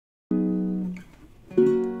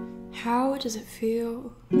How does it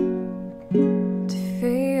feel to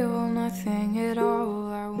feel nothing at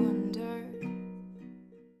all, I wonder?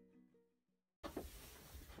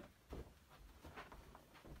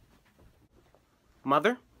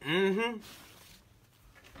 Mother? Mm-hmm.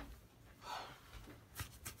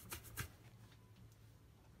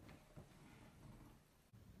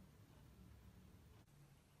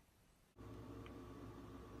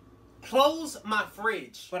 Close my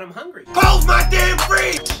fridge. But I'm hungry. Close my damn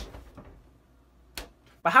fridge!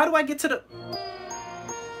 But how do I get to the...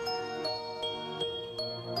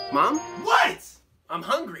 Mom? What? I'm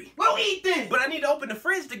hungry. Well, eat then. But I need to open the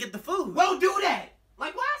fridge to get the food. Well, do that.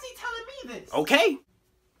 Like, why is he telling me this? Okay.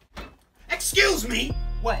 Excuse me.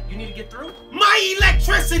 What? You need to get through? My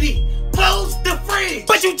electricity. Close the fridge.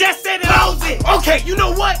 But you just said it. Close it. Okay, you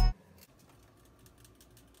know what?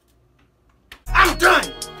 I'm done.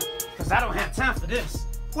 Because I don't have time for this.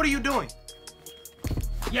 What are you doing?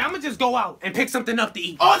 Yeah, I'm gonna just go out and pick something up to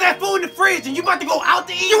eat. All that food in the fridge and you about to go out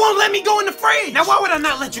to eat? You won't let me go in the fridge. Now, why would I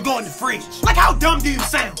not let you go in the fridge? Like, how dumb do you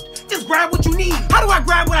sound? Just grab what you need. How do I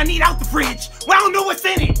grab what I need out the fridge when I don't know what's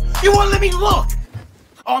in it? You won't let me look.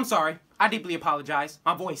 Oh, I'm sorry. I deeply apologize.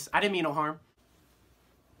 My voice. I didn't mean no harm.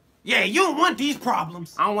 Yeah, you don't want these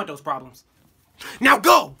problems. I don't want those problems. Now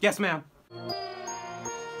go. Yes, ma'am.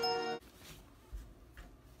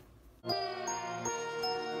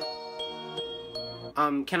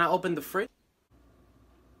 Can I open the fridge?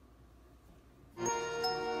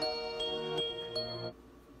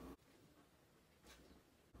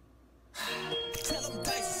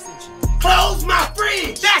 Close my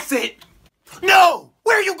fridge. That's it. No.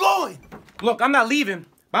 Where are you going? Look, I'm not leaving,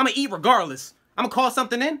 but I'm gonna eat regardless. I'm gonna call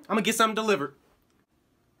something in. I'm gonna get something delivered.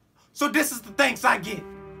 So this is the thanks I get.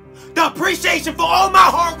 The appreciation for all my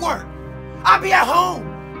hard work. I be at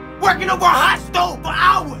home, working over a hot stove for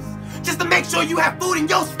hours, just to make sure you have food in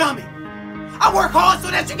your stomach. I work hard so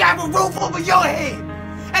that you can have a roof over your head.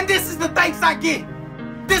 And this is the thanks I get.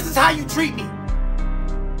 This is how you treat me.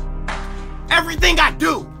 Everything I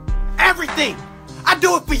do, everything, I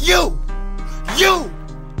do it for you. You.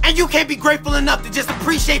 And you can't be grateful enough to just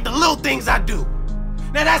appreciate the little things I do.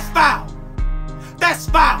 Now that's foul. That's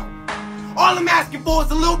foul. All I'm asking for is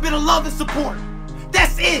a little bit of love and support.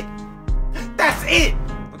 That's it. That's it.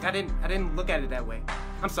 Look, I didn't look at it that way.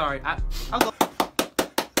 I'm sorry. I'll go.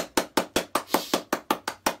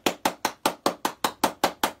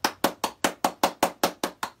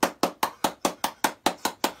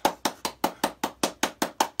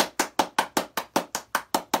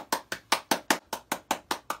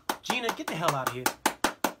 Gina, get the hell out of here.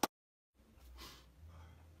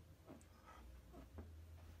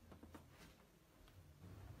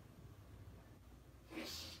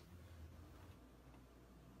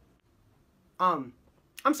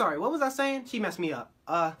 I'm sorry, what was I saying? She messed me up.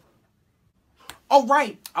 Oh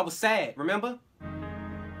right, I was sad, remember?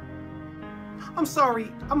 I'm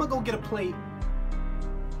sorry, I'm gonna go get a plate.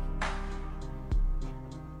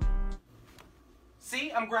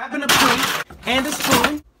 See, I'm grabbing a plate and a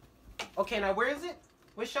spoon. Okay, now where is it?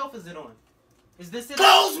 What shelf is it on? Is this it?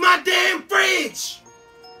 Close my damn fridge!